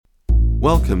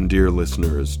Welcome, dear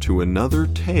listeners, to another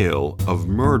tale of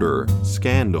murder,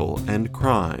 scandal, and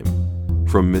crime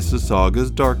from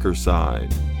Mississauga's darker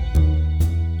side.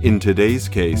 In today's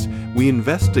case, we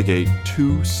investigate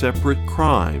two separate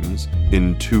crimes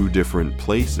in two different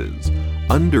places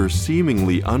under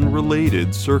seemingly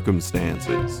unrelated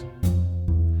circumstances.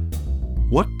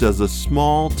 What does a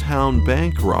small-town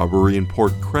bank robbery in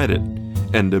Port Credit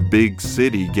and a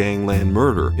big-city gangland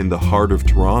murder in the heart of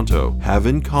Toronto have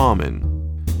in common?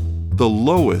 The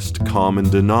lowest common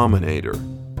denominator,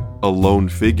 a lone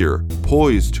figure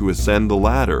poised to ascend the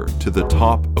ladder to the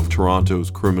top of Toronto's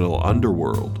criminal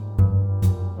underworld.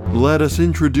 Let us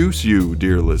introduce you,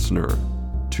 dear listener,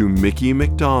 to Mickey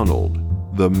McDonald,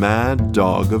 the Mad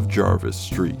Dog of Jarvis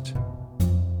Street.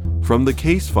 From the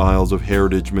case files of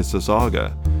Heritage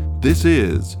Mississauga, this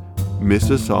is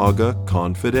Mississauga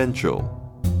Confidential.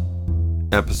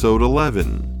 Episode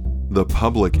 11, The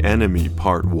Public Enemy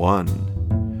Part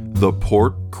 1, The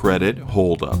Port Credit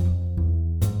Holdup.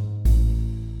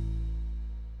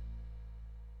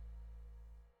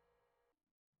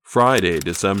 Friday,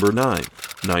 December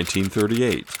 9th,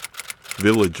 1938,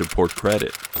 Village of Port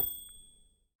Credit.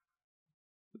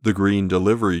 The green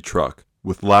delivery truck,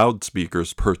 with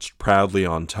loudspeakers perched proudly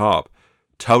on top,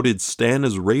 touted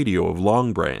Stana's radio of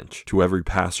Long Branch to every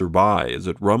passerby as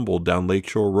it rumbled down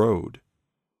Lakeshore Road.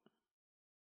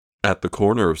 At the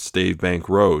corner of Stave Bank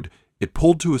Road, it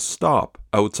pulled to a stop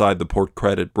outside the Port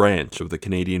Credit branch of the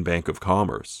Canadian Bank of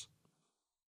Commerce.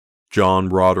 John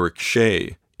Roderick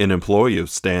Shea, an employee of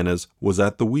Stana's, was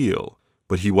at the wheel,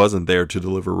 but he wasn't there to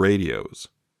deliver radios.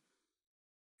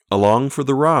 Along for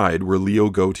the ride were Leo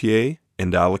Gauthier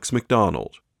and Alex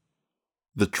McDonald.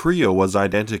 The trio was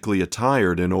identically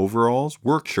attired in overalls,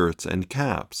 work shirts, and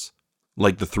caps,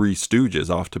 like the Three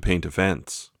Stooges off to paint a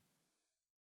fence.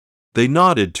 They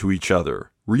nodded to each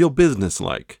other, real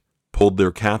businesslike, pulled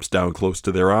their caps down close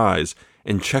to their eyes,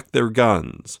 and checked their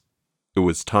guns. It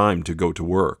was time to go to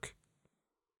work.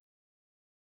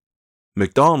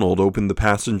 McDonald opened the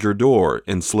passenger door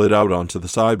and slid out onto the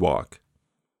sidewalk.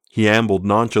 He ambled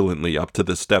nonchalantly up to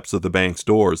the steps of the bank's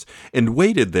doors and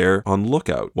waited there on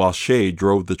lookout while Shea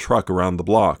drove the truck around the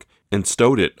block and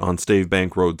stowed it on Stave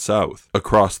Bank Road South,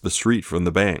 across the street from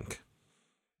the bank.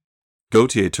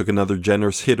 Gauthier took another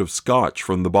generous hit of scotch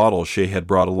from the bottle Shea had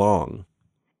brought along.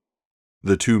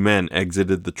 The two men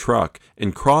exited the truck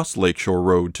and crossed Lakeshore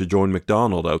Road to join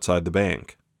McDonald outside the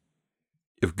bank.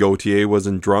 If Gauthier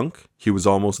wasn't drunk, he was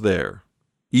almost there.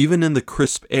 Even in the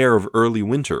crisp air of early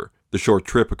winter, the short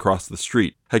trip across the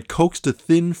street had coaxed a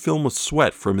thin film of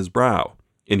sweat from his brow,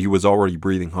 and he was already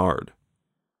breathing hard.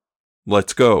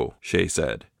 "Let's go," Shea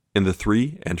said, and the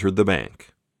three entered the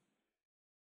bank.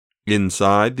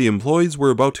 Inside, the employees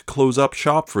were about to close up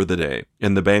shop for the day,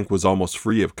 and the bank was almost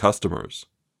free of customers.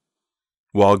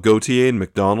 While Gauthier and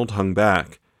McDonald hung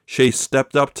back, Shea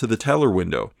stepped up to the teller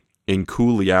window and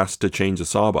coolly asked to change a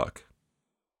sawbuck.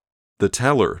 The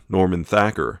teller, Norman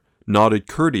Thacker, nodded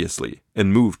courteously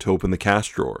and moved to open the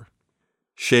cash drawer.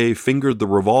 Shea fingered the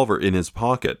revolver in his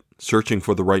pocket, searching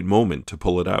for the right moment to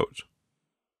pull it out.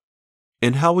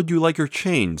 "And how would you like your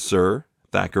change, sir?"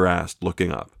 Thacker asked,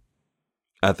 looking up.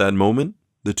 At that moment,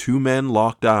 the two men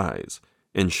locked eyes,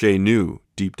 and Shea knew,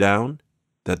 deep down,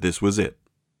 that this was it.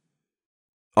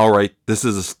 "All right, this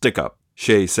is a stick-up,"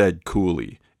 Shea said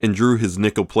coolly, and drew his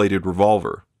nickel-plated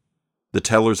revolver. The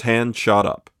teller's hand shot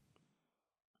up.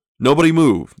 "Nobody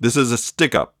move! This is a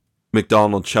stick-up!"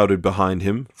 McDonald shouted behind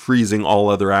him, freezing all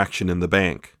other action in the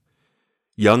bank.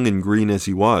 Young and green as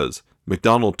he was,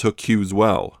 McDonald took cues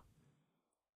well.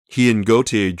 He and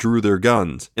Gauthier drew their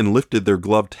guns and lifted their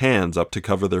gloved hands up to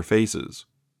cover their faces.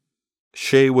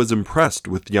 Shea was impressed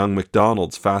with young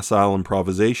McDonald's facile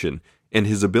improvisation and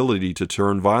his ability to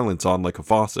turn violence on like a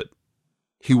faucet.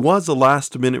 He was a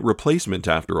last-minute replacement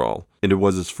after all, and it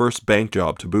was his first bank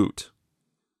job to boot.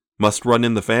 Must run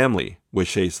in the family, was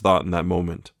Shea's thought in that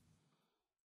moment.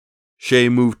 Shea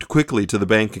moved quickly to the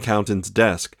bank accountant's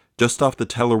desk, just off the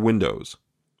teller windows.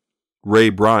 Ray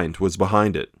Bryant was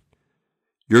behind it.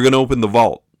 "You're going to open the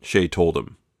vault," Shea told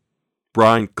him.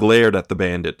 Bryant glared at the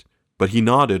bandit, but he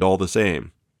nodded all the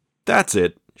same. "That's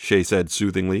it," Shea said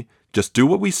soothingly. "Just do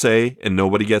what we say, and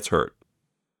nobody gets hurt."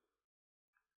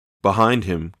 Behind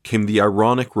him came the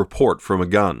ironic report from a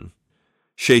gun.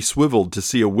 Shea swiveled to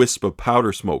see a wisp of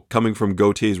powder smoke coming from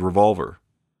Gauthier's revolver.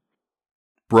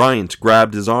 Bryant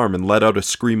grabbed his arm and let out a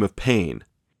scream of pain.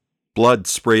 Blood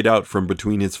sprayed out from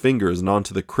between his fingers and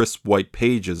onto the crisp white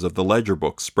pages of the ledger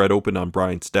book spread open on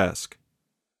Bryant's desk.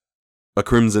 A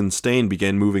crimson stain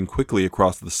began moving quickly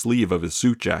across the sleeve of his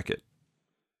suit jacket.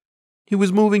 "He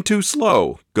was moving too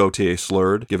slow," Gauthier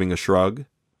slurred, giving a shrug.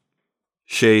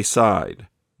 Shay sighed.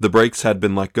 The brakes had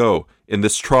been let go, and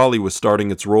this trolley was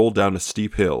starting its roll down a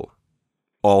steep hill.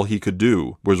 All he could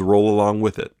do was roll along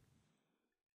with it.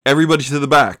 "Everybody to the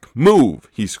back! Move!"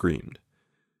 he screamed.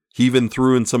 He even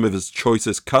threw in some of his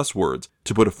choicest cuss words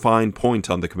to put a fine point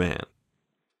on the command.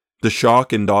 The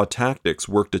shock and awe tactics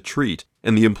worked a treat,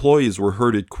 and the employees were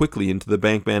herded quickly into the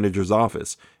bank manager's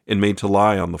office and made to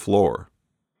lie on the floor.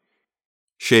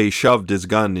 Shay shoved his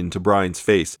gun into Brian's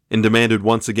face and demanded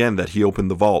once again that he open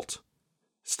the vault.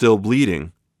 Still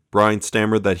bleeding, Brian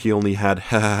stammered that he only had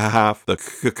half the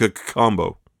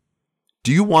combo.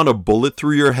 "Do you want a bullet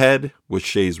through your head?" was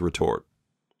Shay's retort.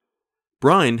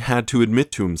 Brian had to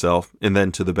admit to himself, and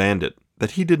then to the bandit,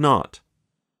 that he did not.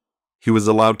 He was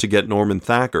allowed to get Norman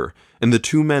Thacker, and the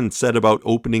two men set about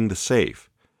opening the safe.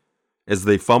 As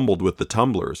they fumbled with the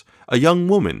tumblers, a young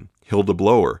woman, Hilda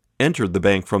Blower, entered the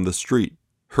bank from the street,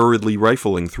 hurriedly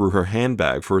rifling through her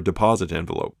handbag for a deposit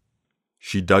envelope.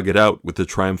 She dug it out with a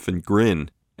triumphant grin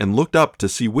and looked up to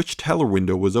see which teller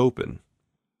window was open.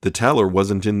 The teller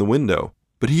wasn't in the window,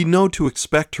 but he'd know to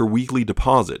expect her weekly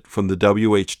deposit from the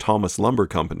W.H. Thomas Lumber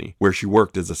Company, where she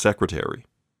worked as a secretary.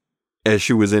 As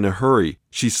she was in a hurry,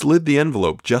 she slid the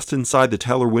envelope just inside the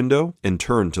teller window and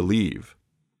turned to leave.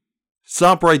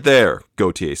 "Stop right there,"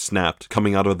 Gautier snapped,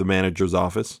 coming out of the manager's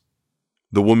office.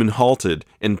 The woman halted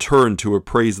and turned to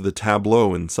appraise the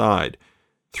tableau inside.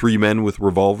 3 men with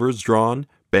revolvers drawn,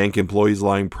 bank employees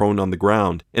lying prone on the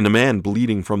ground, and a man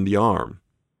bleeding from the arm.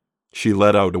 She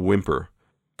let out a whimper.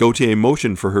 Gautier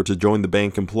motioned for her to join the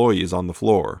bank employees on the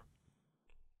floor.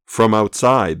 From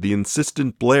outside, the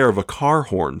insistent blare of a car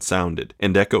horn sounded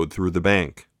and echoed through the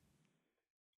bank.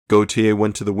 Gautier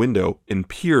went to the window and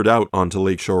peered out onto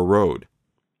Lakeshore Road.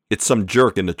 "It's some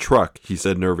jerk in a truck," he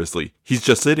said nervously. "He's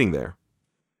just sitting there."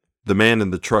 The man in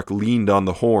the truck leaned on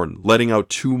the horn, letting out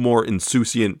 2 more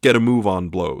insouciant get-a-move-on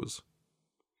blows.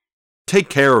 "Take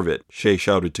care of it," Shay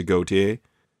shouted to Gautier.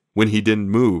 When he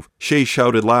didn't move, Shay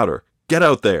shouted louder, "Get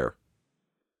out there!"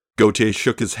 Gautier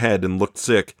shook his head and looked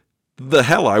sick. "The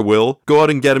hell I will! Go out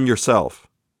and get him yourself."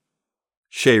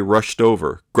 Shay rushed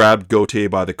over, grabbed Gautier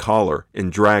by the collar,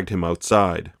 and dragged him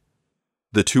outside.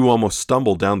 The two almost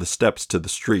stumbled down the steps to the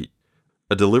street.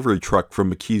 A delivery truck from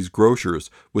McKee's Grocers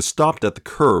was stopped at the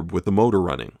curb with the motor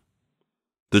running.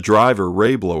 The driver,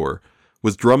 Ray Blower,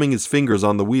 was drumming his fingers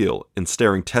on the wheel and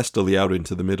staring testily out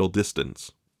into the middle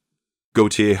distance.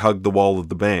 Gautier hugged the wall of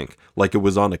the bank like it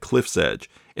was on a cliff's edge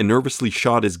and nervously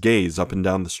shot his gaze up and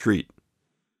down the street.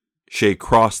 Shay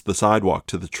crossed the sidewalk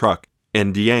to the truck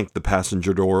and yanked the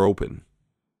passenger door open.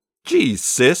 "Geez,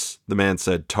 sis," the man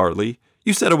said tartly.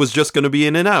 "You said it was just going to be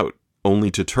in and out,"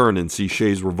 only to turn and see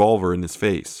Shay's revolver in his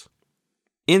face.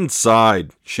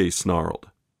 "Inside," Shay snarled.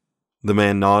 The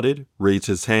man nodded, raised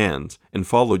his hands, and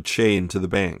followed Shay into the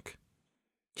bank.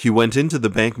 He went into the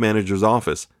bank manager's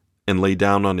office and lay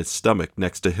down on his stomach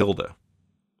next to Hilda.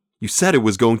 "You said it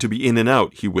was going to be in and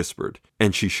out," he whispered,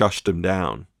 and she shushed him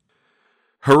down.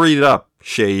 "Hurry it up,"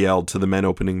 Shay yelled to the men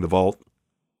opening the vault.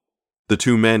 The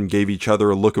 2 men gave each other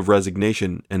a look of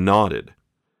resignation and nodded.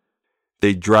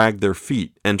 They dragged their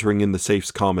feet, entering in the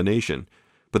safe's combination,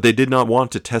 but they did not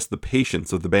want to test the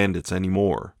patience of the bandits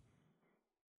anymore.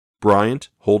 Bryant,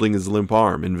 holding his limp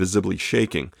arm and visibly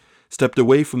shaking, stepped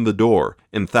away from the door,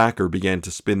 and Thacker began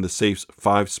to spin the safe's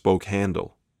 5-spoke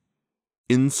handle.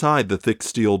 Inside the thick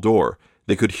steel door,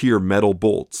 they could hear metal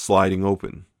bolts sliding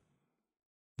open.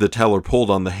 The teller pulled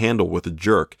on the handle with a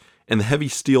jerk, and the heavy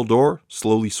steel door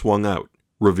slowly swung out,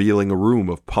 revealing a room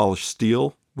of polished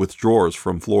steel with drawers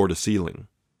from floor to ceiling.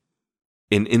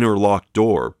 An interlocked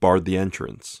door barred the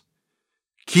entrance.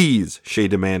 "Keys," Shay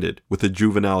demanded, with a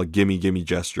juvenile gimme-gimme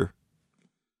gesture.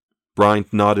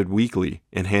 Bryant nodded weakly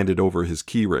and handed over his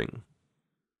keyring.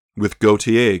 With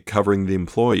Gautier covering the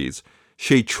employees,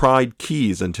 Shay tried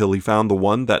keys until he found the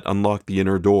one that unlocked the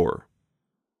inner door.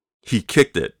 He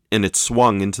kicked it, and it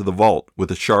swung into the vault with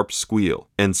a sharp squeal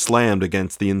and slammed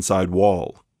against the inside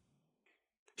wall.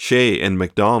 Shay and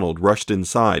MacDonald rushed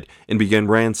inside and began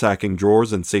ransacking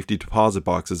drawers and safety deposit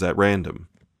boxes at random.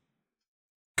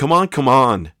 Come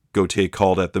on, Gautier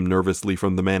called at them nervously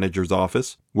from the manager's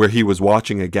office, where he was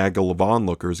watching a gaggle of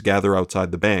onlookers gather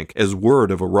outside the bank as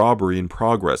word of a robbery in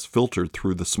progress filtered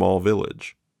through the small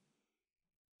village.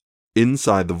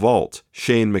 Inside the vault,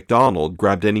 Shay and MacDonald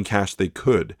grabbed any cash they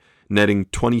could, netting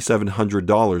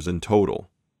 $2,700 in total.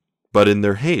 But in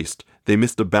their haste, they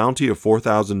missed a bounty of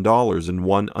 $4,000 in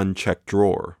one unchecked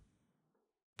drawer.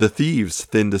 The thieves'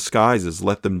 thin disguises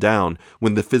let them down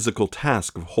when the physical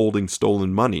task of holding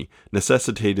stolen money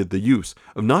necessitated the use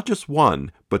of not just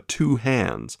one, but 2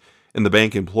 hands, and the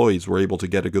bank employees were able to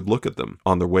get a good look at them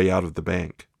on their way out of the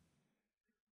bank.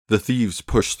 The thieves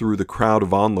pushed through the crowd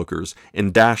of onlookers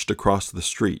and dashed across the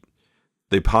street.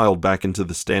 They piled back into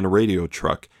the Stannaradio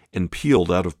truck and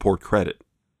peeled out of Port Credit.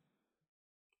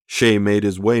 Shay made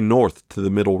his way north to the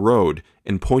middle road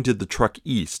and pointed the truck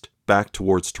east, back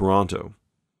towards Toronto.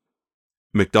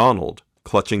 MacDonald,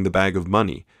 clutching the bag of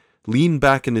money, leaned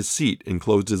back in his seat and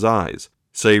closed his eyes,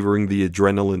 savoring the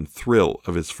adrenaline thrill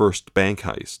of his first bank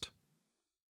heist.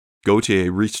 Gauthier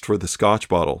reached for the scotch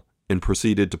bottle and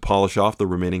proceeded to polish off the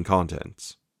remaining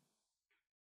contents.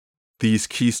 These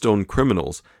Keystone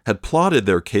criminals had plotted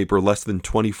their caper less than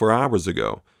 24 hours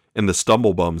ago, and the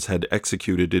Stumblebums had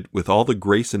executed it with all the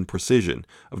grace and precision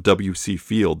of W.C.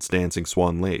 Fields' Dancing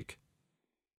Swan Lake.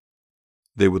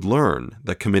 They would learn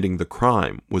that committing the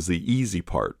crime was the easy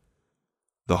part.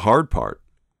 The hard part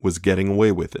was getting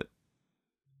away with it.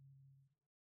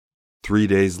 3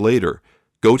 days later,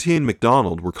 Gauthier and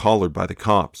MacDonald were collared by the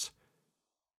cops.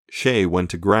 Shay went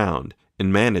to ground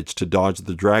and managed to dodge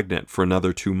the dragnet for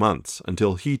another 2 months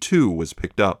until he too was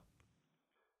picked up.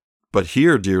 But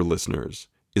here, dear listeners,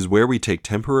 is where we take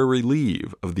temporary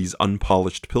leave of these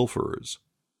unpolished pilferers.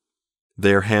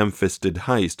 Their ham-fisted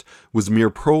heist was mere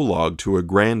prologue to a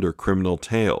grander criminal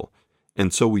tale,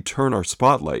 and so we turn our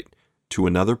spotlight to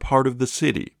another part of the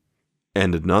city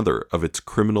and another of its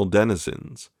criminal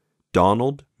denizens,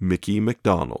 Donald Mickey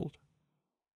MacDonald.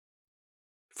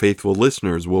 Faithful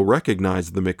listeners will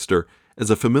recognize the Mixter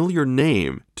as a familiar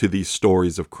name to these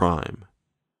stories of crime.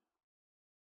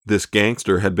 This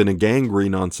gangster had been a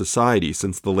gangrene on society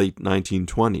since the late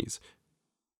 1920s.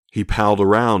 He palled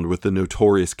around with the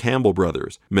notorious Campbell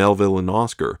brothers, Melville and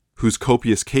Oscar, whose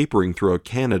copious capering throughout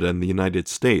Canada and the United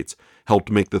States helped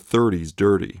make the 30s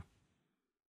dirty.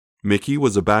 Mickey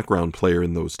was a background player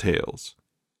in those tales.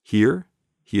 Here,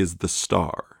 he is the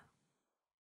star.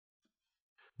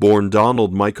 Born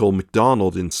Donald Michael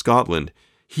MacDonald in Scotland,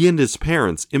 he and his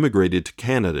parents immigrated to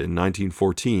Canada in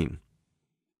 1914.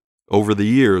 Over the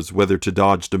years, whether to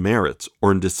dodge demerits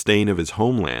or in disdain of his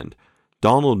homeland,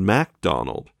 Donald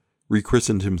MacDonald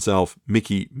rechristened himself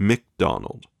Mickey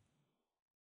MacDonald.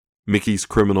 Mickey's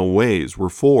criminal ways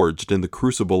were forged in the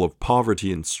crucible of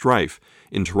poverty and strife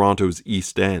in Toronto's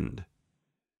East End.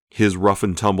 His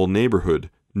rough-and-tumble neighborhood,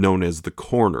 known as the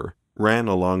Corner, ran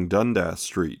along Dundas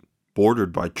Street,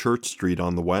 bordered by Church Street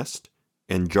on the west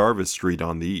and Jarvis Street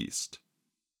on the east.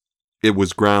 It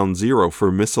was ground zero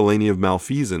for miscellany of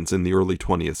malfeasance in the early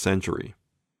 20th century.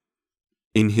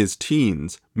 In his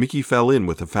teens, Mickey fell in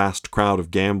with a fast crowd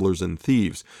of gamblers and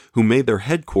thieves who made their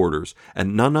headquarters at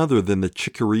none other than the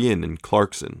Chicory Inn in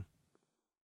Clarkson.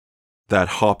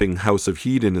 That hopping house of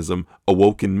hedonism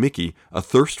awoke in Mickey a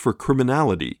thirst for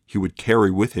criminality he would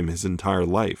carry with him his entire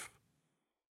life.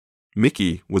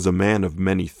 Mickey was a man of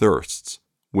many thirsts: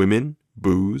 women,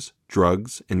 booze,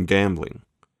 drugs, and gambling.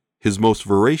 His most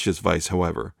voracious vice,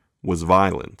 however, was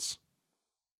violence.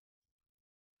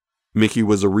 Mickey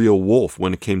was a real wolf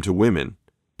when it came to women,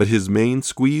 but his main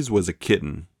squeeze was a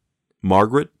kitten,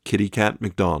 Margaret Kitty Cat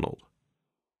MacDonald.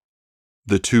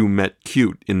 The two met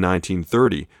cute in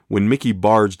 1930 when Mickey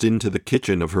barged into the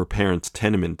kitchen of her parents'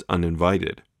 tenement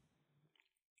uninvited.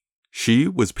 She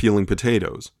was peeling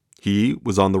potatoes. He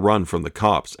was on the run from the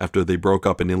cops after they broke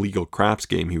up an illegal craps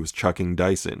game he was chucking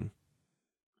dice in.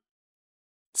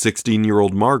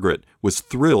 16-year-old Margaret was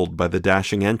thrilled by the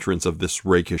dashing entrance of this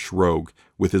rakish rogue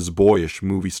with his boyish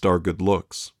movie star good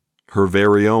looks. Her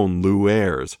very own Lou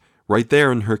Ayres, right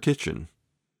there in her kitchen.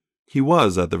 He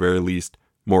was, at the very least,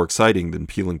 more exciting than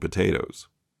peeling potatoes.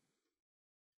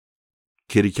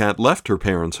 Kitty Cat left her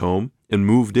parents' home and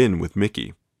moved in with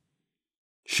Mickey.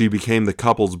 She became the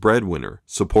couple's breadwinner,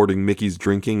 supporting Mickey's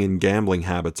drinking and gambling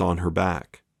habits on her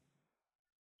back.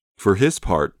 For his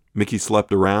part, Mickey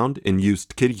slept around and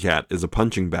used Kitty Cat as a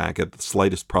punching bag at the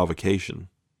slightest provocation.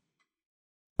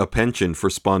 A penchant for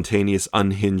spontaneous,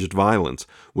 unhinged violence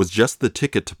was just the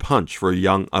ticket to punch for a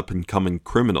young up-and-coming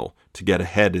criminal to get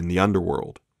ahead in the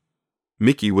underworld.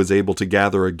 Mickey was able to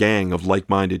gather a gang of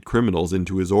like-minded criminals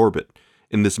into his orbit,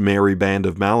 and this merry band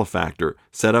of malefactors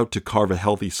set out to carve a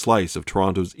healthy slice of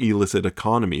Toronto's illicit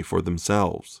economy for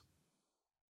themselves.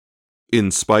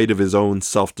 In spite of his own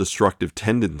self-destructive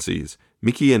tendencies,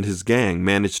 Mickey and his gang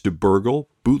managed to burgle,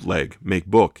 bootleg, make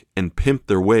book, and pimp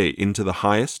their way into the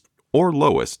highest, or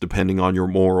lowest, depending on your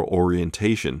moral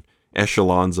orientation,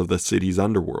 echelons of the city's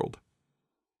underworld.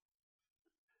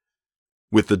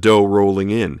 With the dough rolling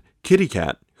in, Kitty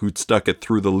Cat, who'd stuck it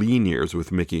through the lean years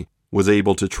with Mickey, was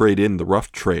able to trade in the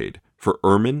rough trade for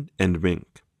ermine and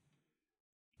mink.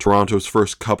 Toronto's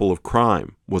first couple of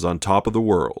crime was on top of the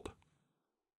world.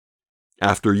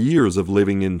 After years of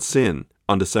living in sin,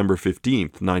 on December 15,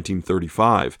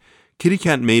 1935, Kitty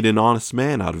Cat made an honest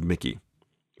man out of Mickey,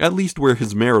 at least where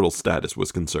his marital status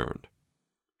was concerned.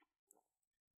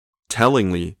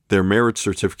 Tellingly, their marriage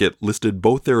certificate listed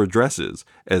both their addresses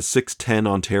as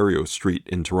 610 Ontario Street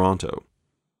in Toronto.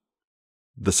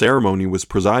 The ceremony was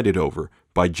presided over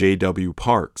by J.W.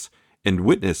 Parks and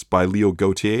witnessed by Leo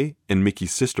Gautier and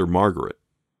Mickey's sister Margaret.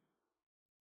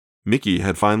 Mickey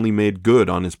had finally made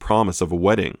good on his promise of a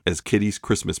wedding as Kitty's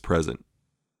Christmas present.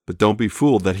 But don't be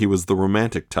fooled that he was the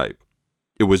romantic type.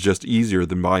 It was just easier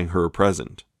than buying her a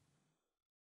present.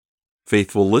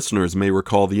 Faithful listeners may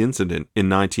recall the incident in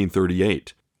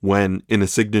 1938, when, in a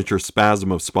signature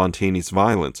spasm of spontaneous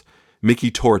violence, Mickey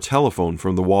tore a telephone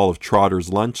from the wall of Trotter's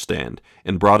lunch stand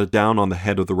and brought it down on the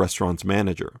head of the restaurant's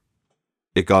manager.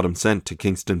 It got him sent to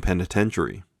Kingston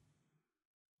Penitentiary.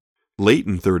 Late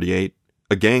in 1938,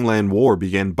 a gangland war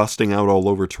began busting out all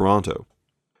over Toronto.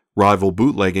 Rival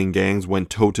bootlegging gangs went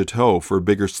toe-to-toe for a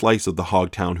bigger slice of the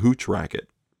Hogtown hooch racket.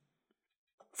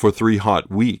 For 3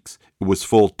 hot weeks, it was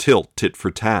full tilt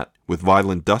tit-for-tat, with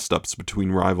violent dust-ups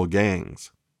between rival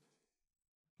gangs.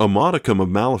 A modicum of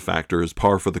malefactor is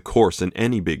par for the course in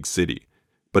any big city,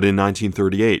 but in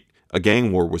 1938, a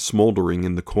gang war was smoldering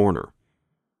in the corner.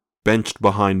 Benched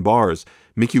behind bars,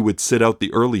 Mickey would sit out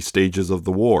the early stages of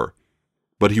the war,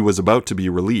 but he was about to be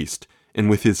released, and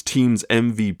with his team's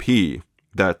MVP,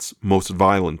 that's most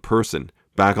violent person,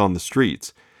 back on the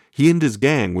streets, he and his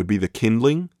gang would be the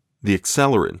kindling, the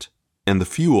accelerant, and the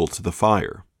fuel to the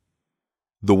fire.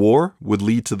 The war would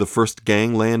lead to the first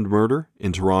gangland murder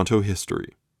in Toronto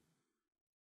history.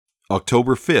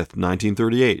 October 5th,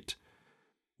 1938.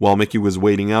 While Mickey was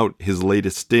waiting out his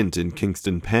latest stint in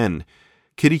Kingston Pen,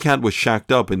 Kitty Cat was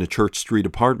shacked up in a Church Street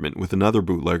apartment with another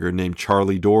bootlegger named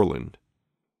Charlie Dorland.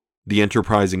 The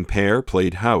enterprising pair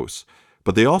played house,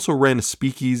 but they also ran a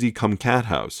speakeasy cum cat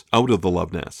house out of the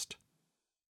love nest.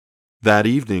 That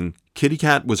evening, Kitty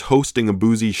Cat was hosting a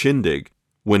boozy shindig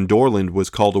when Dorland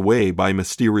was called away by a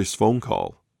mysterious phone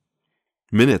call.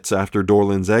 Minutes after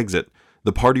Dorland's exit,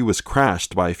 the party was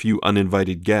crashed by a few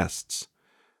uninvited guests.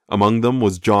 Among them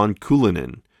was John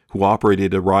Cullinan, who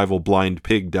operated a rival blind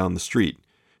pig down the street,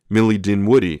 Millie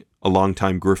Dinwoody, a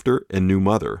longtime grifter and new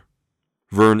mother,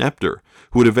 Vern Epter,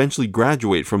 who would eventually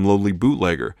graduate from lowly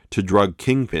bootlegger to drug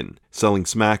kingpin, selling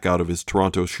smack out of his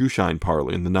Toronto shoeshine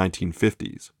parlor in the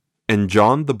 1950s, and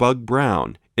John the Bug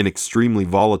Brown, an extremely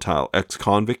volatile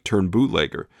ex-convict turned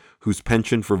bootlegger whose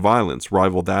penchant for violence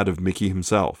rivaled that of Mickey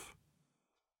himself.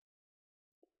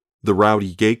 The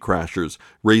rowdy gatecrashers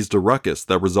raised a ruckus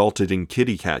that resulted in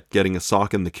Kitty Cat getting a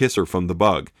sock in the kisser from the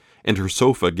Bug, and her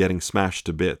sofa getting smashed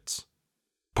to bits.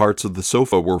 Parts of the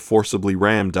sofa were forcibly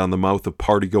rammed down the mouth of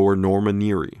partygoer Norma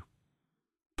Neary.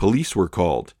 Police were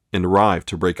called and arrived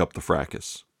to break up the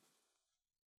fracas.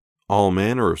 All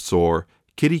manner of sore,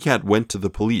 Kitty Cat went to the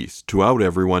police to out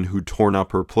everyone who'd torn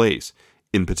up her place,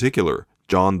 in particular,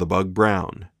 John the Bug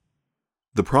Brown.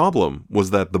 The problem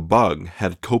was that the Bug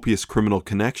had copious criminal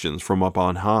connections from up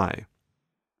on high.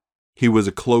 He was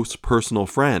a close personal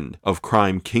friend of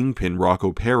crime kingpin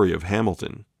Rocco Perry of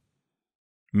Hamilton.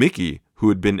 Mickey, who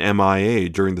had been MIA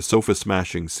during the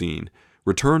sofa-smashing scene,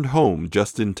 returned home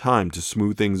just in time to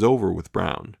smooth things over with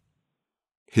Brown.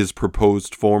 His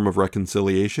proposed form of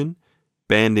reconciliation?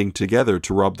 Banding together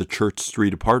to rob the Church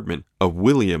Street apartment of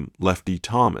William Lefty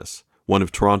Thomas, one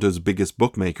of Toronto's biggest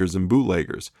bookmakers and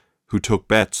bootleggers, who took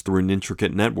bets through an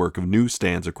intricate network of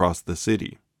newsstands across the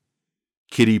city.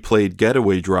 Kitty played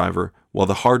getaway driver while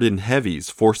the hardened heavies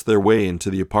forced their way into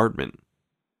the apartment.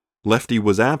 Lefty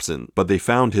was absent, but they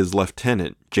found his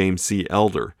lieutenant, James C.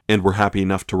 Elder, and were happy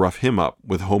enough to rough him up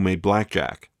with homemade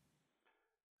blackjack.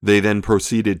 They then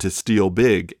proceeded to steal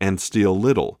big and steal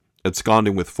little,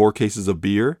 absconding with 4 cases of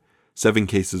beer, 7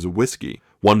 cases of whiskey,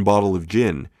 1 bottle of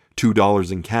gin,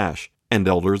 $2 in cash, and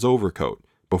Elder's overcoat,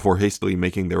 before hastily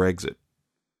making their exit.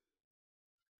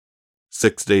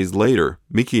 6 days later,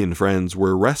 Mickey and friends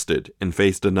were arrested and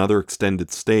faced another extended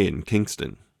stay in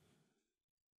Kingston.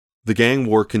 The gang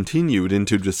war continued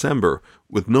into December,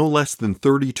 with no less than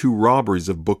 32 robberies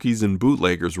of bookies and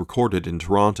bootleggers recorded in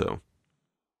Toronto.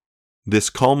 This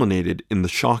culminated in the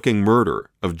shocking murder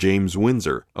of James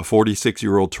Windsor, a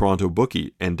 46-year-old Toronto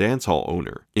bookie and dance hall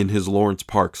owner, in his Lawrence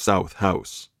Park South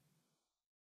house.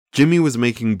 Jimmy was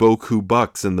making beaucoup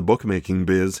bucks in the bookmaking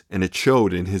biz, and it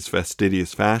showed in his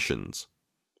fastidious fashions.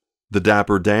 The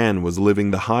dapper Dan was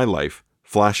living the high life,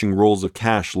 flashing rolls of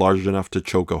cash large enough to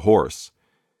choke a horse.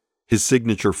 His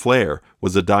signature flair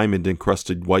was a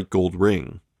diamond-encrusted white gold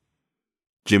ring.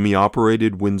 Jimmy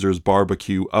operated Windsor's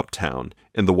Barbecue uptown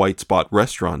and the White Spot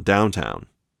restaurant downtown.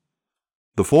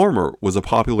 The former was a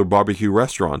popular barbecue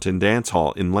restaurant and dance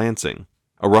hall in Lansing,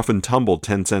 a rough-and-tumble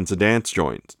 10 cents a dance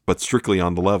joint, but strictly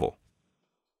on the level.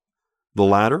 The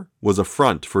latter was a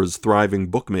front for his thriving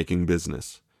bookmaking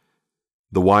business.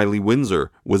 The wily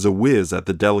Windsor was a whiz at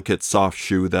the delicate soft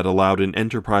shoe that allowed an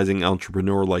enterprising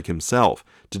entrepreneur like himself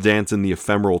to dance in the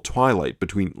ephemeral twilight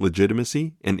between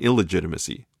legitimacy and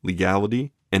illegitimacy,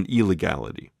 legality and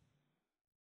illegality.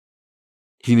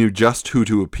 He knew just who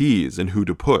to appease and who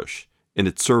to push, and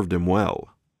it served him well.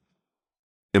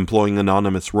 Employing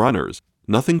anonymous runners,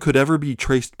 nothing could ever be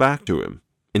traced back to him,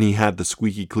 and he had the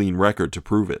squeaky clean record to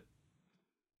prove it.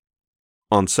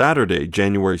 On Saturday,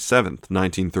 January 7th,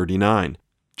 1939,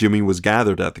 Jimmy was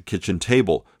gathered at the kitchen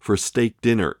table for a steak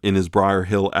dinner in his Briar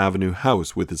Hill Avenue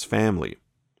house with his family.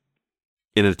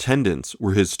 In attendance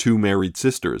were his 2 married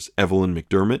sisters, Evelyn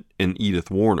McDermott and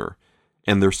Edith Warner,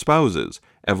 and their spouses,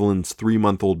 Evelyn's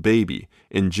 3-month-old baby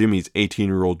and Jimmy's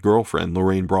 18-year-old girlfriend,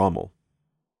 Lorraine Brommel.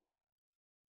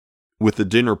 With the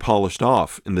dinner polished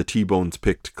off and the T-bones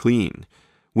picked clean,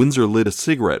 Windsor lit a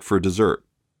cigarette for dessert.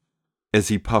 As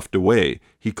he puffed away,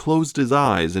 he closed his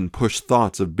eyes and pushed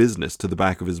thoughts of business to the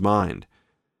back of his mind.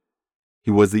 He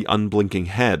was the unblinking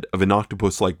head of an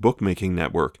octopus-like bookmaking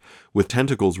network, with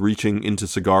tentacles reaching into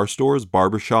cigar stores,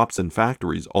 barbershops, and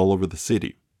factories all over the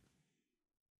city.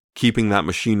 Keeping that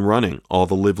machine running all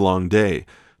the livelong day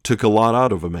took a lot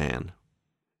out of a man.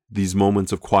 These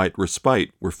moments of quiet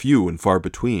respite were few and far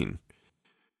between.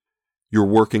 Your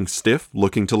working stiff,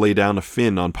 looking to lay down a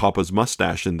fin on Papa's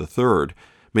mustache in the third,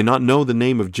 may not know the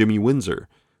name of Jimmy Windsor,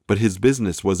 but his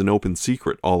business was an open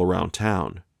secret all around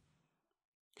town.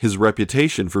 His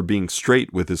reputation for being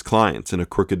straight with his clients in a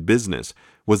crooked business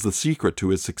was the secret to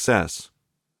his success.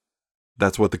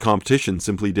 That's what the competition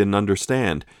simply didn't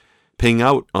understand. Paying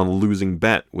out on a losing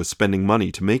bet was spending money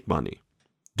to make money.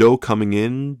 Dough coming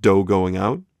in, dough going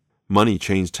out. Money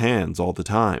changed hands all the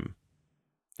time.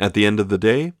 At the end of the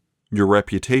day, your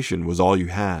reputation was all you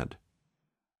had.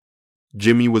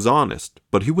 Jimmy was honest,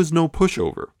 but he was no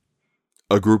pushover.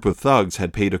 A group of thugs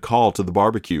had paid a call to the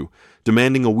barbecue,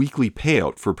 demanding a weekly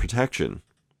payout for protection.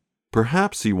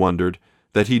 Perhaps, he wondered,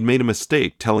 that he'd made a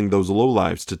mistake telling those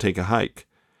lowlifes to take a hike.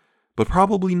 But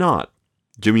probably not.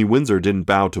 Jimmy Windsor didn't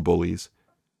bow to bullies.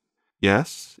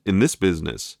 Yes, in this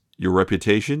business, your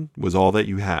reputation was all that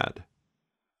you had.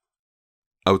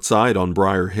 Outside on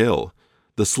Briar Hill,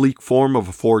 the sleek form of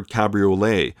a Ford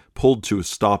cabriolet pulled to a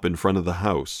stop in front of the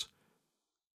house.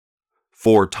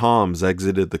 4 Toms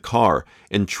exited the car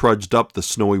and trudged up the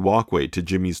snowy walkway to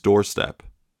Jimmy's doorstep.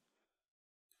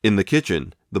 In the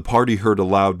kitchen, the party heard a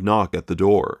loud knock at the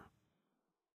door.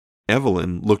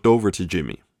 Evelyn looked over to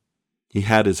Jimmy. He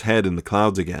had his head in the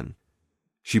clouds again.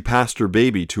 She passed her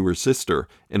baby to her sister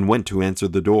and went to answer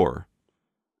the door.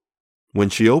 When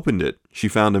she opened it, she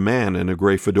found a man in a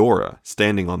gray fedora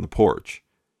standing on the porch.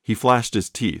 He flashed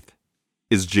his teeth.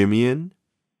 "Is Jimmy in?"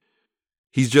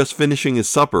 "He's just finishing his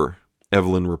supper,"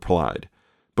 Evelyn replied.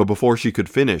 But before she could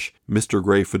finish, Mr.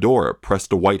 Gray Fedora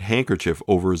pressed a white handkerchief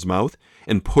over his mouth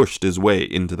and pushed his way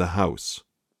into the house.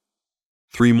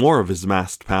 3 more of his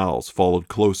masked pals followed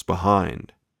close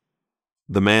behind.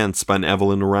 The man spun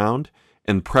Evelyn around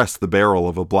and pressed the barrel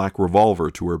of a black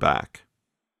revolver to her back.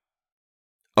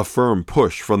 A firm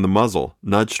push from the muzzle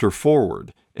nudged her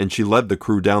forward, and she led the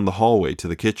crew down the hallway to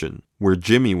the kitchen, where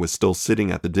Jimmy was still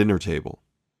sitting at the dinner table.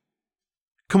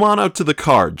 "Come on out to the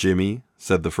car, Jimmy,"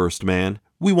 said the first man.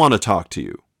 "We want to talk to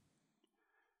you."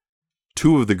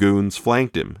 2 of the goons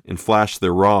flanked him and flashed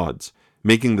their rods,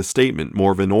 making the statement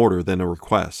more of an order than a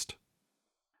request.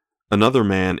 Another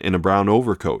man in a brown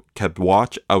overcoat kept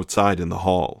watch outside in the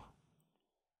hall.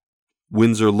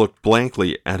 Windsor looked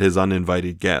blankly at his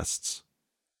uninvited guests.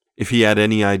 If he had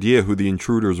any idea who the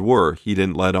intruders were, he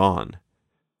didn't let on.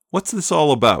 "What's this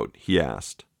all about?" he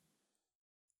asked.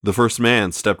 The first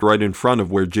man stepped right in front of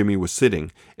where Jimmy was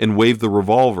sitting and waved the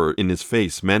revolver in his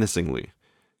face menacingly.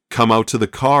 "Come out to the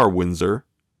car, Windsor."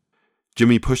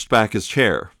 Jimmy pushed back his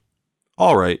chair.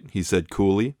 "All right," he said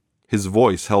coolly. His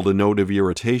voice held a note of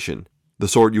irritation, the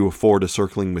sort you afford a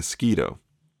circling mosquito.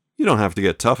 "You don't have to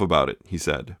get tough about it," he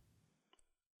said.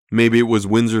 Maybe it was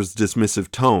Windsor's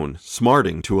dismissive tone,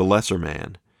 smarting to a lesser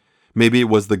man. Maybe it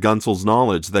was the gunsel's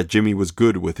knowledge that Jimmy was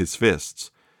good with his fists.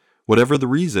 Whatever the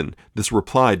reason, this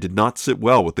reply did not sit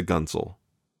well with the gunsel.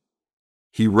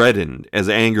 He reddened as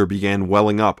anger began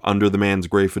welling up under the man's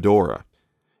gray fedora.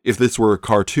 If this were a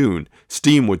cartoon,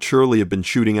 steam would surely have been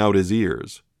shooting out his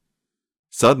ears.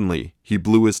 Suddenly, he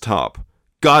blew his top.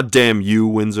 "God damn you,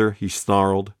 Windsor," he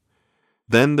snarled.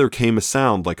 Then there came a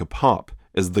sound like a pop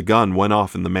as the gun went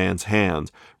off in the man's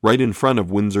hands, right in front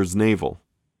of Windsor's navel.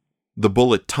 The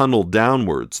bullet tunneled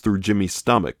downwards through Jimmy's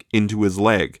stomach, into his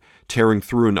leg, tearing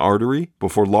through an artery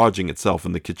before lodging itself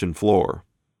in the kitchen floor.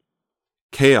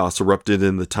 Chaos erupted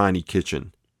in the tiny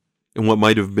kitchen. In what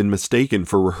might have been mistaken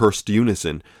for rehearsed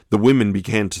unison, the women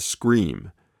began to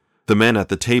scream. The men at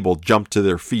the table jumped to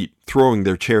their feet, throwing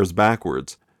their chairs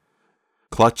backwards.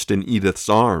 Clutched in Edith's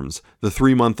arms, the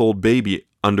 3-month-old baby,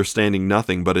 understanding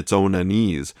nothing but its own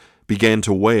unease, began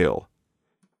to wail.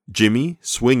 Jimmy,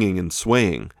 swinging and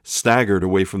swaying, staggered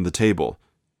away from the table.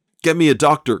 "Get me a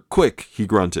doctor, quick," he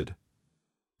grunted.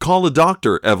 "Call a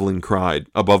doctor," Evelyn cried,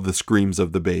 above the screams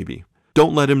of the baby.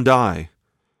 "Don't let him die."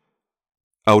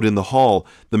 Out in the hall,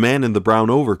 the man in the brown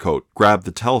overcoat grabbed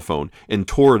the telephone and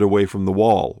tore it away from the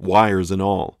wall, wires and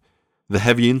all. The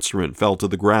heavy instrument fell to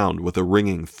the ground with a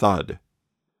ringing thud.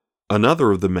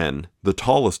 Another of the men, the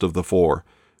tallest of the four,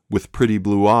 with pretty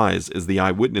blue eyes, as the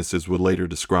eyewitnesses would later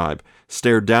describe,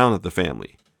 stared down at the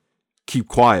family. "Keep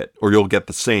quiet, or you'll get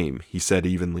the same," he said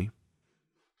evenly.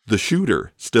 The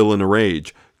shooter, still in a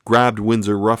rage, grabbed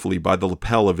Windsor roughly by the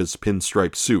lapel of his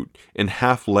pinstripe suit and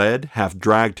half led, half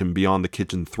dragged him beyond the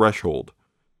kitchen threshold.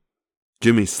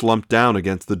 Jimmy slumped down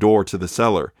against the door to the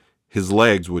cellar. His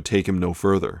legs would take him no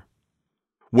further.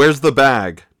 "Where's the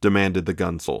bag?" demanded the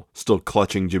Gunsel, still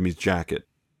clutching Jimmy's jacket.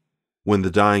 When the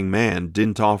dying man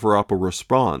didn't offer up a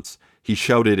response, he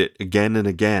shouted it again and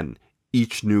again,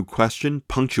 each new question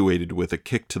punctuated with a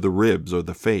kick to the ribs or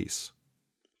the face.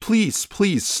 "Please,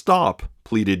 please, stop,"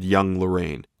 pleaded young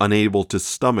Lorraine, unable to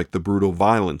stomach the brutal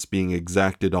violence being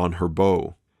exacted on her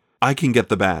beau. "I can get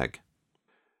the bag."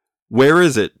 "Where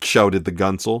is it?" shouted the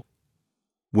Gunsel.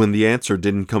 When the answer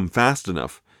didn't come fast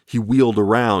enough, he wheeled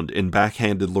around and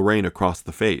backhanded Lorraine across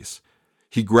the face.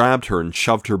 He grabbed her and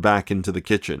shoved her back into the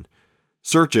kitchen.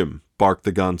 "Search him," barked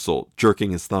the Gunsel,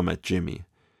 jerking his thumb at Jimmy.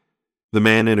 The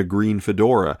man in a green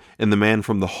fedora and the man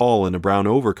from the hall in a brown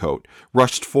overcoat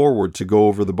rushed forward to go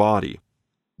over the body.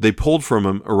 They pulled from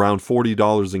him around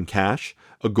 $40 in cash,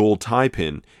 a gold tie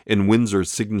pin, and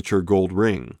Windsor's signature gold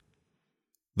ring.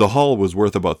 The haul was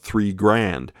worth about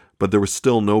 $3,000, but there was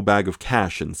still no bag of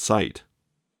cash in sight.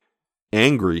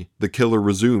 Angry, the killer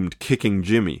resumed kicking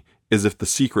Jimmy, as if the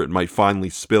secret might finally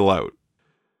spill out.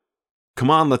 "Come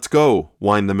on, let's go,"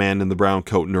 whined the man in the brown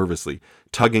coat nervously,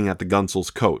 tugging at the Gunsel's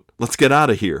coat. "Let's get out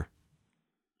of here."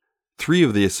 3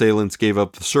 of the assailants gave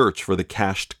up the search for the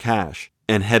cached cash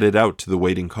and headed out to the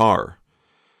waiting car.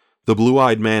 The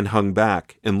blue-eyed man hung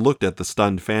back and looked at the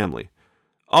stunned family.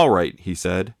 "All right," he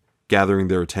said, gathering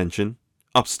their attention.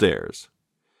 "Upstairs."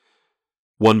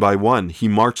 One by one, he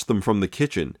marched them from the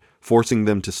kitchen, forcing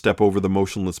them to step over the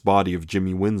motionless body of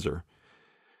Jimmy Windsor.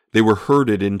 They were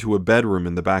herded into a bedroom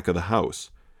in the back of the house.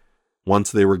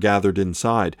 Once they were gathered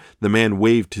inside, the man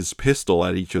waved his pistol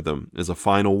at each of them as a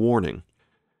final warning.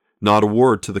 "Not a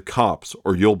word to the cops,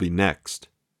 or you'll be next."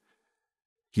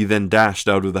 He then dashed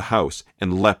out of the house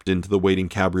and leapt into the waiting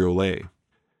cabriolet.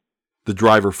 The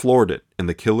driver floored it, and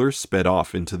the killer sped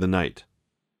off into the night.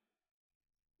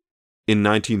 In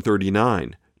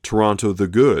 1939, Toronto the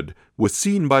Good was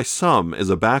seen by some as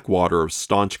a backwater of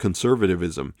staunch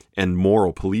conservatism and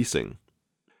moral policing.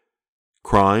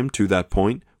 Crime, to that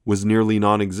point, was nearly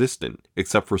non-existent,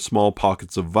 except for small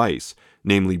pockets of vice,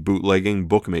 namely bootlegging,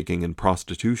 bookmaking, and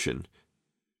prostitution.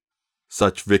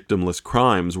 Such victimless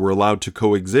crimes were allowed to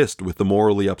coexist with the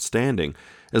morally upstanding,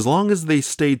 as long as they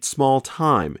stayed small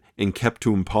time and kept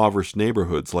to impoverished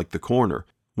neighborhoods like the Corner,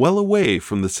 well away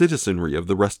from the citizenry of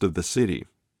the rest of the city.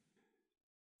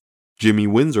 Jimmy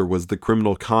Windsor was the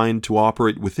criminal kind to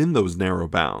operate within those narrow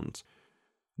bounds.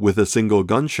 With a single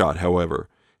gunshot, however,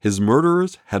 his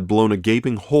murderers had blown a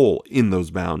gaping hole in those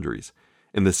boundaries,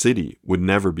 and the city would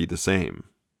never be the same.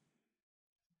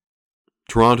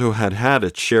 Toronto had had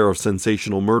its share of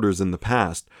sensational murders in the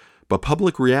past, but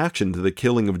public reaction to the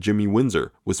killing of Jimmy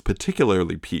Windsor was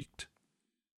particularly piqued.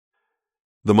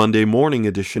 The Monday morning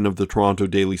edition of the Toronto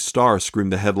Daily Star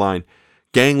screamed the headline,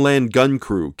 "Gangland Gun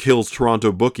Crew Kills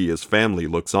Toronto Bookie as Family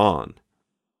Looks On."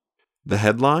 The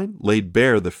headline laid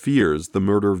bare the fears the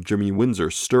murder of Jimmy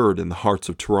Windsor stirred in the hearts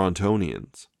of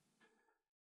Torontonians.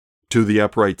 To the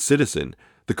upright citizen,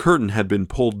 the curtain had been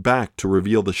pulled back to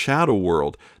reveal the shadow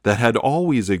world that had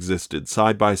always existed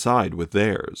side by side with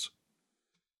theirs.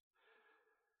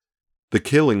 The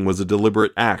killing was a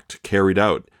deliberate act carried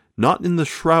out not in the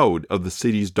shroud of the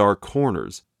city's dark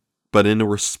corners, but in a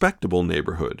respectable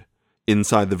neighborhood,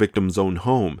 inside the victim's own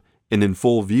home and in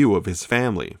full view of his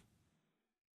family.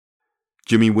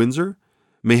 Jimmy Windsor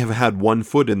may have had one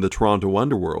foot in the Toronto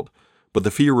underworld, but the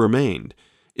fear remained.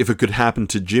 If it could happen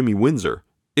to Jimmy Windsor,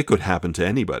 it could happen to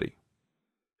anybody.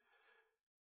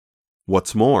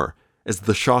 What's more, as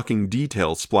the shocking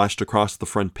details splashed across the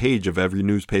front page of every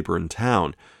newspaper in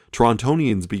town,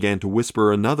 Torontonians began to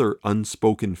whisper another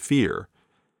unspoken fear.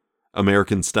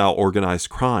 American-style organized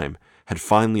crime had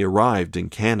finally arrived in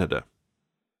Canada.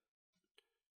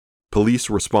 Police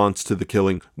response to the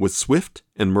killing was swift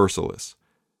and merciless.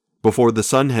 Before the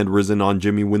sun had risen on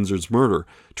Jimmy Windsor's murder,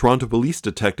 Toronto police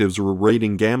detectives were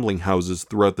raiding gambling houses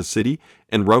throughout the city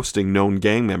and rousting known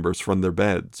gang members from their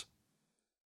beds.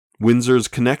 Windsor's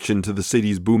connection to the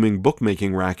city's booming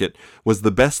bookmaking racket was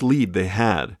the best lead they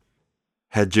had.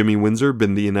 Had Jimmy Windsor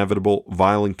been the inevitable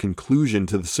violent conclusion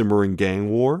to the simmering gang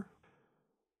war?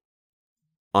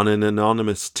 On an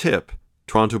anonymous tip,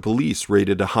 Toronto police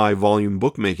raided a high-volume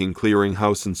bookmaking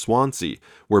clearinghouse in Swansea,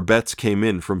 where bets came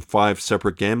in from 5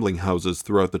 separate gambling houses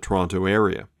throughout the Toronto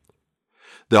area.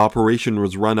 The operation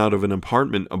was run out of an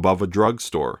apartment above a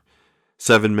drugstore.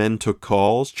 7 men took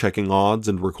calls, checking odds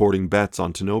and recording bets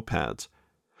onto notepads.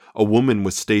 A woman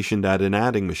was stationed at an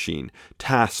adding machine,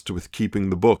 tasked with keeping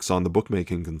the books on the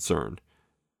bookmaking concern.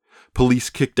 Police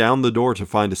kicked down the door to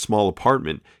find a small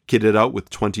apartment, kitted out with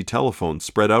 20 telephones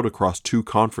spread out across 2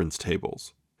 conference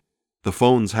tables. The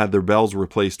phones had their bells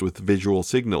replaced with visual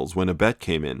signals when a bet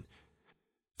came in.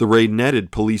 The raid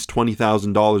netted police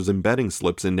 $20,000 in betting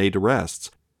slips and 8 arrests,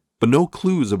 but no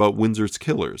clues about Windsor's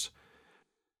killers.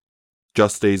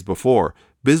 Just days before,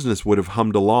 business would have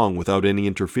hummed along without any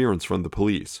interference from the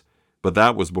police, but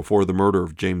that was before the murder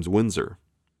of James Windsor.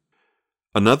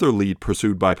 Another lead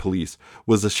pursued by police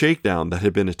was a shakedown that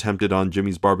had been attempted on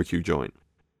Jimmy's barbecue joint.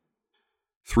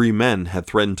 3 men had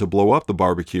threatened to blow up the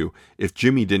barbecue if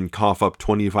Jimmy didn't cough up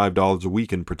 $25 a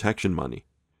week in protection money.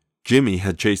 Jimmy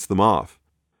had chased them off.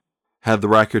 Had the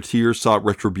racketeers sought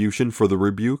retribution for the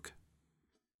rebuke?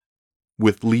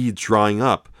 With leads drying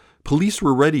up, police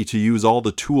were ready to use all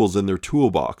the tools in their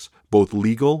toolbox, both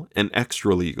legal and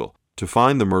extra-legal, to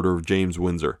find the murder of James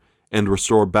Windsor and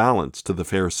restore balance to the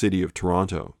fair city of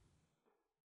Toronto.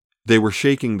 They were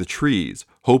shaking the trees,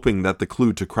 hoping that the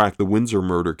clue to crack the Windsor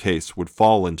murder case would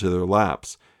fall into their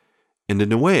laps, and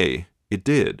in a way, it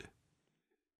did.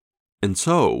 And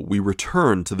so, we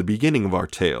return to the beginning of our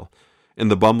tale,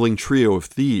 and the bumbling trio of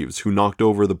thieves who knocked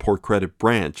over the Port Credit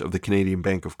branch of the Canadian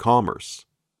Bank of Commerce.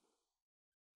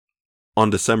 On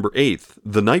December 8th,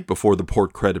 the night before the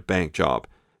Port Credit Bank job,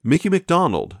 Mickey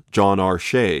McDonald, John R.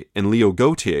 Shea, and Leo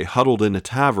Gauthier huddled in a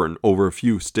tavern over a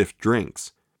few stiff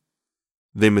drinks.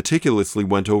 They meticulously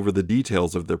went over the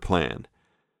details of their plan.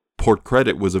 Port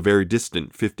Credit was a very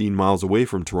distant 15 miles away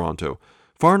from Toronto,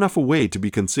 far enough away to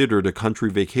be considered a country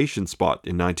vacation spot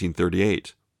in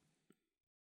 1938.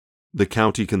 The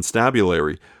county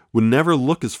constabulary would never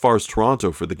look as far as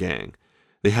Toronto for the gang.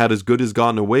 They had as good as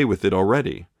gotten away with it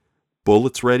already.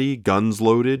 Bullets ready, guns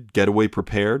loaded, getaway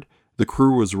prepared. The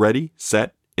crew was ready,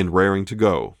 set, and raring to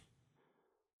go.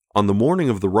 On the morning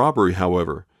of the robbery,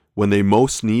 however, when they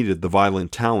most needed the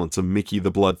violent talents of Mickey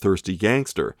the bloodthirsty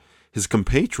gangster, his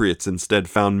compatriots instead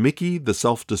found Mickey the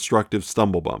self-destructive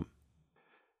stumblebum.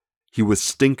 He was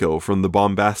stinko from the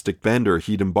bombastic bender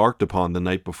he'd embarked upon the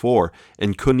night before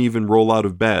and couldn't even roll out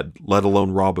of bed, let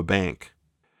alone rob a bank.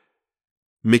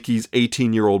 Mickey's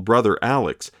 18-year-old brother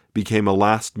Alex became a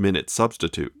last-minute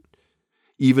substitute.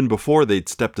 Even before they'd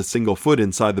stepped a single foot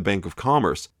inside the Bank of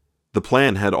Commerce, the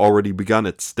plan had already begun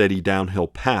its steady downhill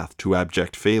path to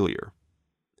abject failure.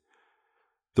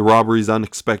 The robbery's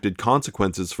unexpected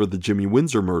consequences for the Jimmy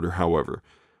Windsor murder, however,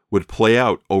 would play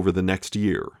out over the next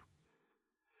year.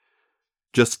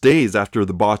 Just days after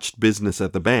the botched business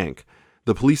at the bank,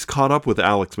 the police caught up with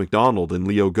Alex McDonald and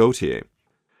Leo Gauthier.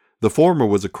 The former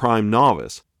was a crime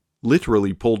novice,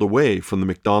 literally pulled away from the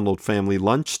McDonald family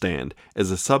lunch stand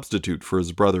as a substitute for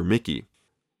his brother Mickey.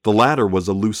 The latter was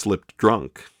a loose-lipped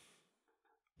drunk.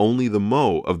 Only the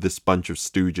Mo of this bunch of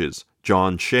stooges,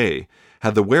 John Shea,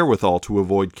 had the wherewithal to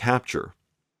avoid capture.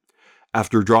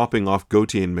 After dropping off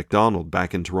Gauthier and McDonald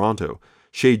back in Toronto,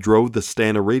 Shea drove the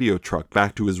Stana radio truck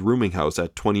back to his rooming house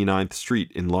at 29th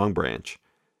Street in Long Branch.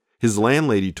 His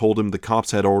landlady told him the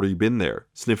cops had already been there,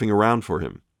 sniffing around for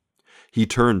him. He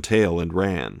turned tail and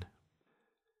ran.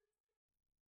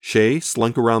 Shea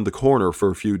slunk around the corner for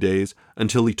a few days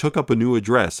until he took up a new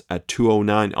address at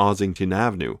 209 Ossington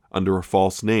Avenue under a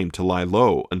false name to lie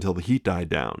low until the heat died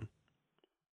down.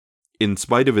 In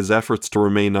spite of his efforts to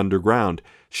remain underground,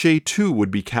 Shea too would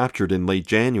be captured in late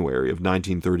January of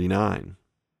 1939.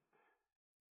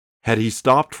 Had he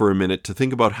stopped for a minute to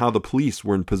think about how the police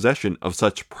were in possession of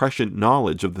such prescient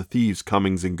knowledge of the thieves'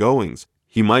 comings and goings,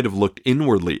 he might have looked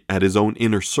inwardly at his own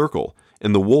inner circle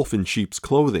and the wolf in sheep's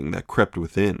clothing that crept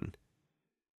within.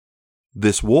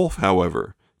 This wolf,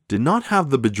 however, did not have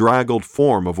the bedraggled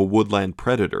form of a woodland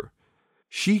predator.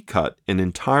 She cut an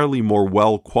entirely more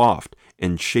well-coiffed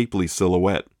and shapely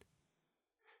silhouette.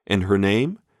 and her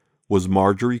name was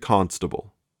Marjorie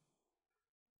Constable.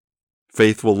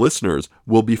 Faithful listeners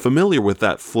will be familiar with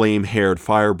that flame-haired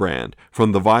firebrand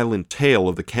from the violent tale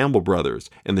of the Campbell brothers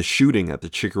and the shooting at the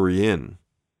Chicory Inn.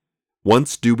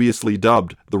 Once dubiously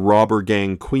dubbed the robber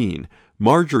gang queen,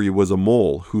 Marjorie was a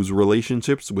mole whose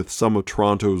relationships with some of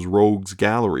Toronto's rogues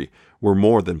gallery were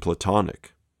more than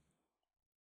platonic.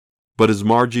 But as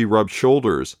Margie rubbed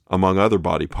shoulders, among other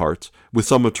body parts, with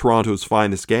some of Toronto's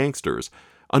finest gangsters,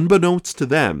 unbeknownst to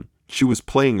them, she was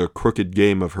playing a crooked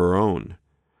game of her own.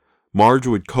 Marge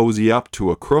would cozy up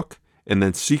to a crook and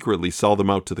then secretly sell them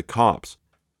out to the cops,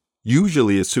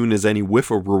 usually as soon as any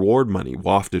whiff of reward money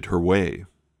wafted her way.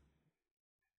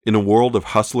 In a world of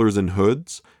hustlers and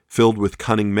hoods, filled with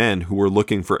cunning men who were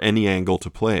looking for any angle to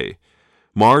play,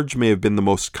 Marge may have been the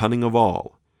most cunning of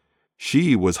all.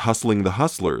 She was hustling the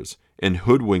hustlers and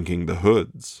hoodwinking the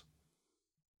hoods.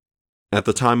 At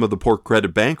the time of the Port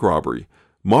Credit Bank robbery,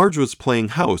 Marge was playing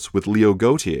house with Leo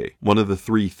Gauthier, one of the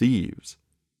three thieves.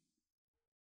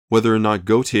 Whether or not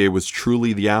Gauthier was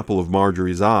truly the apple of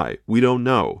Marjorie's eye, we don't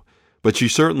know, but she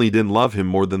certainly didn't love him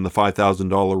more than the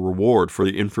 $5,000 reward for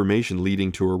the information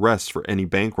leading to arrests for any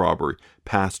bank robbery,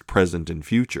 past, present, and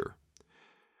future.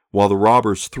 While the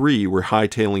robbers three were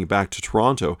hightailing back to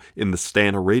Toronto in the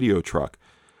Stana radio truck,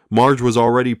 Marge was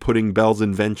already putting Bell's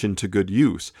invention to good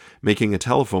use, making a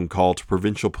telephone call to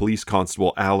Provincial Police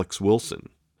Constable Alex Wilson.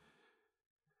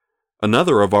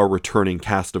 Another of our returning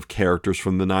cast of characters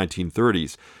from the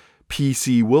 1930s,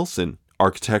 P.C. Wilson,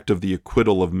 architect of the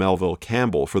acquittal of Melville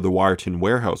Campbell for the Wyerton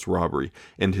warehouse robbery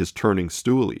and his turning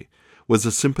stoolie, was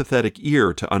a sympathetic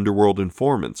ear to underworld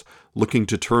informants looking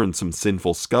to turn some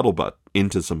sinful scuttlebutt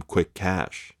into some quick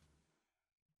cash.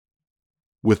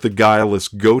 With the guileless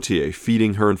Gauthier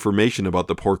feeding her information about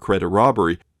the Port Credit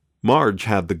robbery, Marge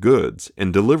had the goods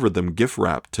and delivered them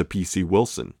gift-wrapped to P.C.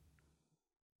 Wilson.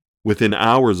 Within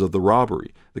hours of the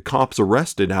robbery, the cops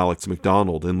arrested Alex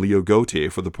McDonald and Leo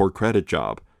Gauthier for the Port Credit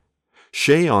job.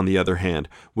 Shay, on the other hand,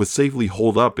 was safely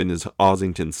holed up in his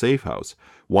Ossington safe house,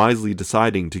 wisely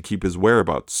deciding to keep his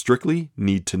whereabouts strictly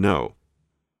need to know.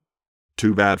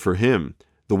 Too bad for him,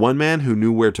 the one man who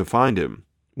knew where to find him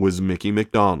was Mickey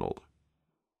McDonald.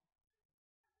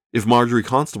 If Marjorie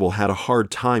Constable had a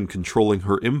hard time controlling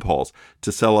her impulse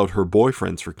to sell out her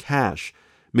boyfriends for cash,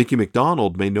 Mickey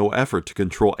McDonald made no effort to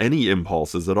control any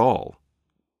impulses at all.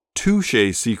 To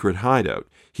Shay's secret hideout,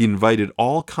 he invited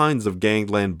all kinds of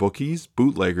gangland bookies,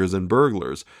 bootleggers, and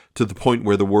burglars, to the point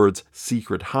where the words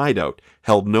secret hideout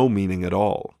held no meaning at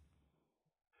all.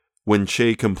 When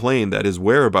Shay complained that his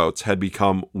whereabouts had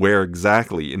become where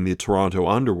exactly in the Toronto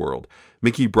underworld,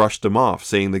 Mickey brushed him off,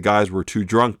 saying the guys were too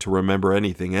drunk to remember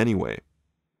anything anyway.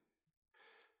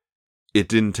 It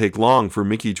didn't take long for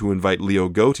Mickey to invite Leo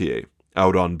Gauthier,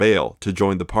 out on bail, to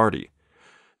join the party.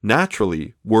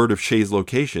 Naturally, word of Shay's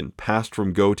location passed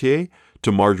from Gauthier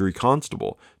to Marjorie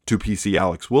Constable to PC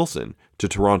Alex Wilson to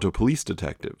Toronto police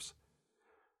detectives.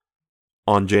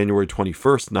 On January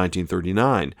 21st,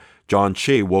 1939, John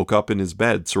Shay woke up in his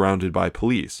bed surrounded by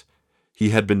police. He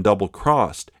had been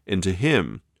double-crossed, and to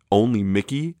him, only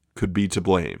Mickey could be to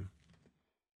blame.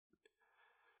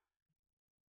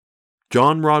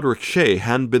 John Roderick Shay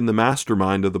hadn't been the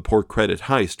mastermind of the Port Credit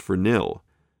heist for nil.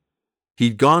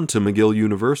 He'd gone to McGill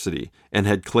University and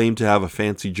had claimed to have a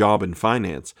fancy job in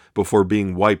finance before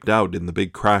being wiped out in the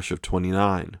big crash of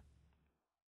 '29.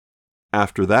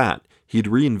 After that, he'd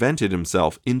reinvented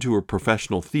himself into a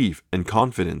professional thief and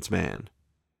confidence man.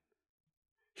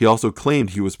 He also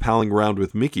claimed he was palling around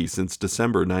with Mickey since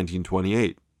December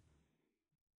 1928.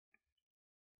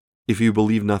 If you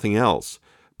believe nothing else,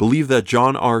 believe that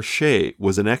John R. Shay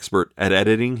was an expert at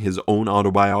editing his own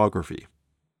autobiography.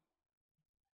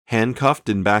 Handcuffed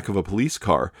in back of a police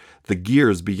car, the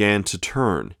gears began to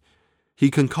turn. He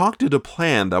concocted a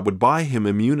plan that would buy him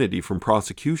immunity from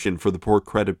prosecution for the Port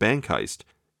Credit Bank heist,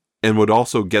 and would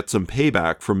also get some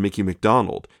payback from Mickey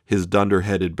McDonald, his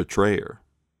dunder-headed betrayer.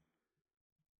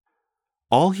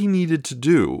 All he needed to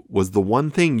do was the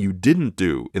one thing you didn't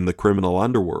do in the criminal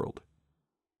underworld.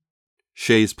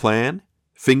 Shay's plan?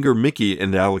 Finger Mickey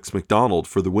and Alex McDonald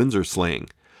for the Windsor slaying,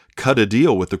 cut a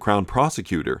deal with the Crown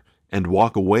Prosecutor, and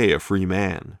walk away a free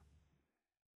man.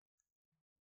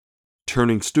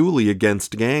 Turning Stoolie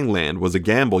against gangland was a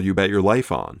gamble you bet your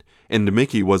life on, and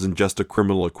Mickey wasn't just a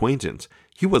criminal acquaintance,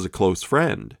 he was a close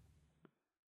friend.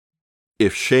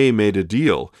 If Shay made a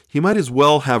deal, he might as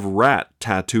well have rat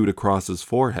tattooed across his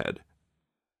forehead.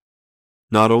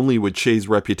 Not only would Shay's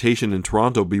reputation in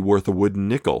Toronto be worth a wooden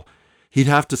nickel, he'd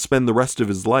have to spend the rest of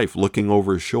his life looking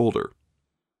over his shoulder.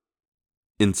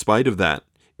 In spite of that,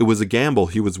 it was a gamble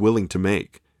he was willing to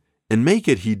make, and make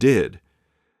it he did.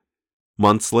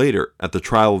 Months later, at the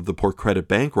trial of the Port Credit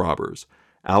bank robbers,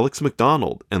 Alex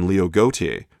MacDonald and Leo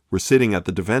Gauthier were sitting at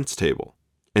the defense table,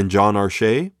 and John R.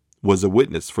 Shea was a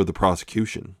witness for the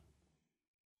prosecution.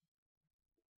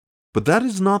 But that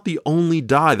is not the only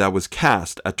die that was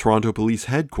cast at Toronto Police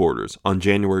Headquarters on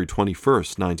January 21,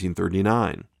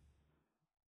 1939.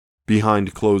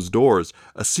 Behind closed doors,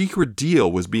 a secret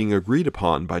deal was being agreed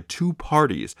upon by two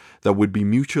parties that would be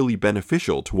mutually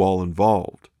beneficial to all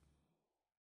involved.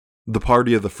 The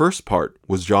party of the first part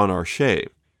was John R. Shea.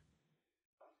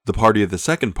 The party of the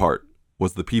second part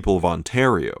was the people of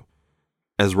Ontario,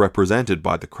 as represented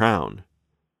by the Crown.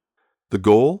 The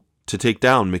goal? To take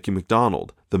down Mickey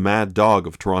MacDonald, the mad dog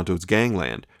of Toronto's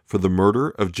gangland, for the murder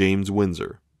of James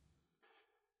Windsor.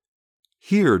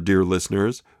 Here, dear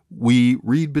listeners, we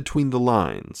read between the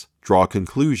lines, draw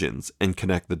conclusions, and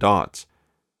connect the dots.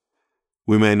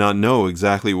 We may not know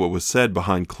exactly what was said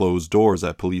behind closed doors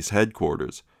at police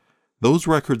headquarters. Those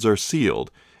records are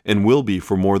sealed, and will be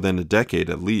for more than a decade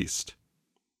at least.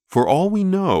 For all we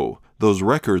know, those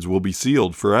records will be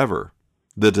sealed forever.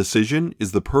 The decision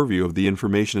is the purview of the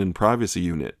Information and Privacy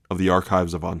Unit of the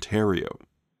Archives of Ontario.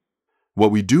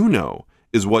 What we do know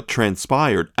is what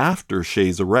transpired after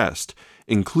Shea's arrest,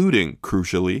 including,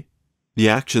 crucially, the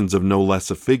actions of no less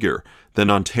a figure than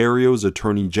Ontario's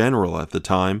Attorney General at the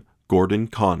time, Gordon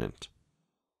Conant.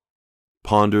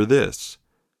 Ponder this.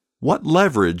 What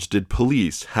leverage did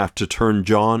police have to turn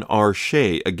John R.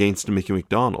 Shea against Mickey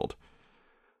MacDonald?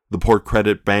 The Port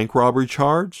Credit bank robbery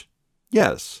charge?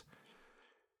 Yes.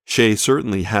 Shea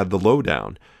certainly had the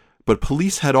lowdown, but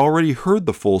police had already heard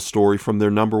the full story from their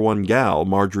number one gal,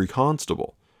 Marjorie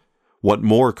Constable. What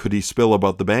more could he spill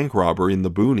about the bank robbery in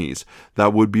the boonies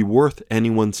that would be worth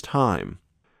anyone's time?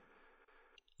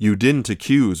 You didn't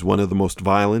accuse one of the most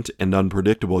violent and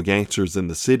unpredictable gangsters in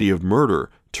the city of murder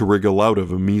to wriggle out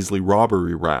of a measly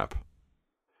robbery rap.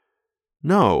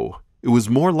 No, it was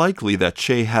more likely that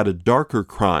Shea had a darker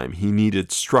crime he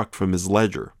needed struck from his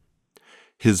ledger.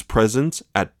 His presence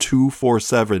at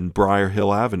 247 Briar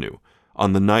Hill Avenue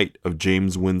on the night of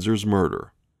James Windsor's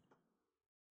murder.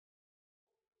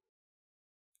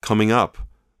 Coming up,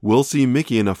 we'll see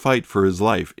Mickey in a fight for his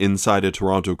life inside a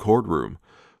Toronto courtroom,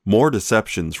 more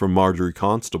deceptions from Marjorie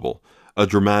Constable, a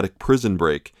dramatic prison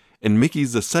break, and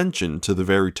Mickey's ascension to the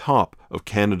very top of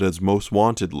Canada's most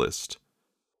wanted list.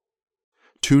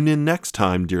 Tune in next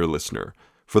time, dear listener,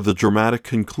 for the dramatic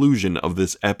conclusion of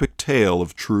this epic tale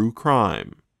of true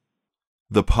crime.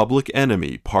 The Public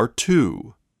Enemy, Part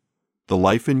 2. The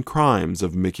Life and Crimes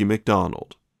of Mickey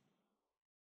MacDonald.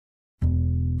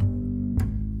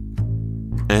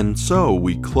 And so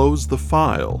we close the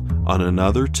file on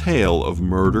another tale of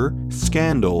murder,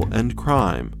 scandal, and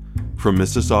crime from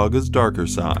Mississauga's darker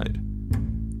side.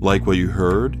 Like what you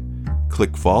heard?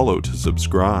 Click follow to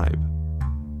subscribe.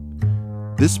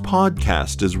 This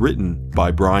podcast is written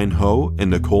by Brian Ho and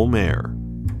Nicole Mayer.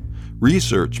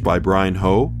 Research by Brian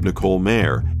Ho, Nicole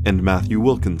Mayer, and Matthew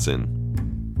Wilkinson.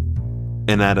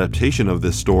 An adaptation of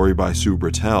this story by Sue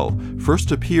Britell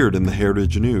first appeared in the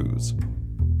Heritage News.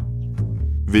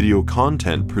 Video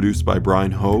content produced by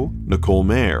Brian Ho, Nicole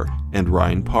Mayer, and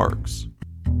Ryan Parks.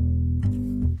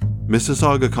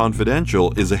 Mississauga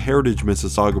Confidential is a Heritage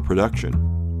Mississauga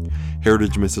production.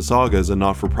 Heritage Mississauga is a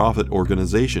not-for-profit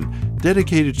organization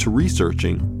dedicated to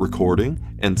researching, recording,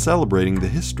 and celebrating the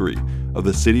history of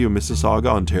the city of Mississauga,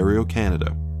 Ontario,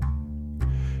 Canada.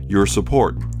 Your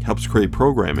support helps create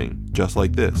programming just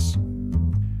like this.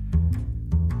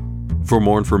 For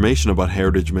more information about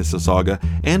Heritage Mississauga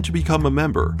and to become a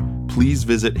member, please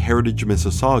visit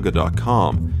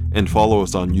heritagemississauga.com and follow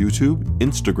us on YouTube,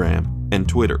 Instagram, and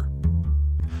Twitter.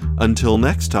 Until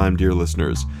next time, dear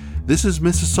listeners, this is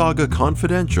Mississauga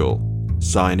Confidential,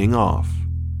 signing off.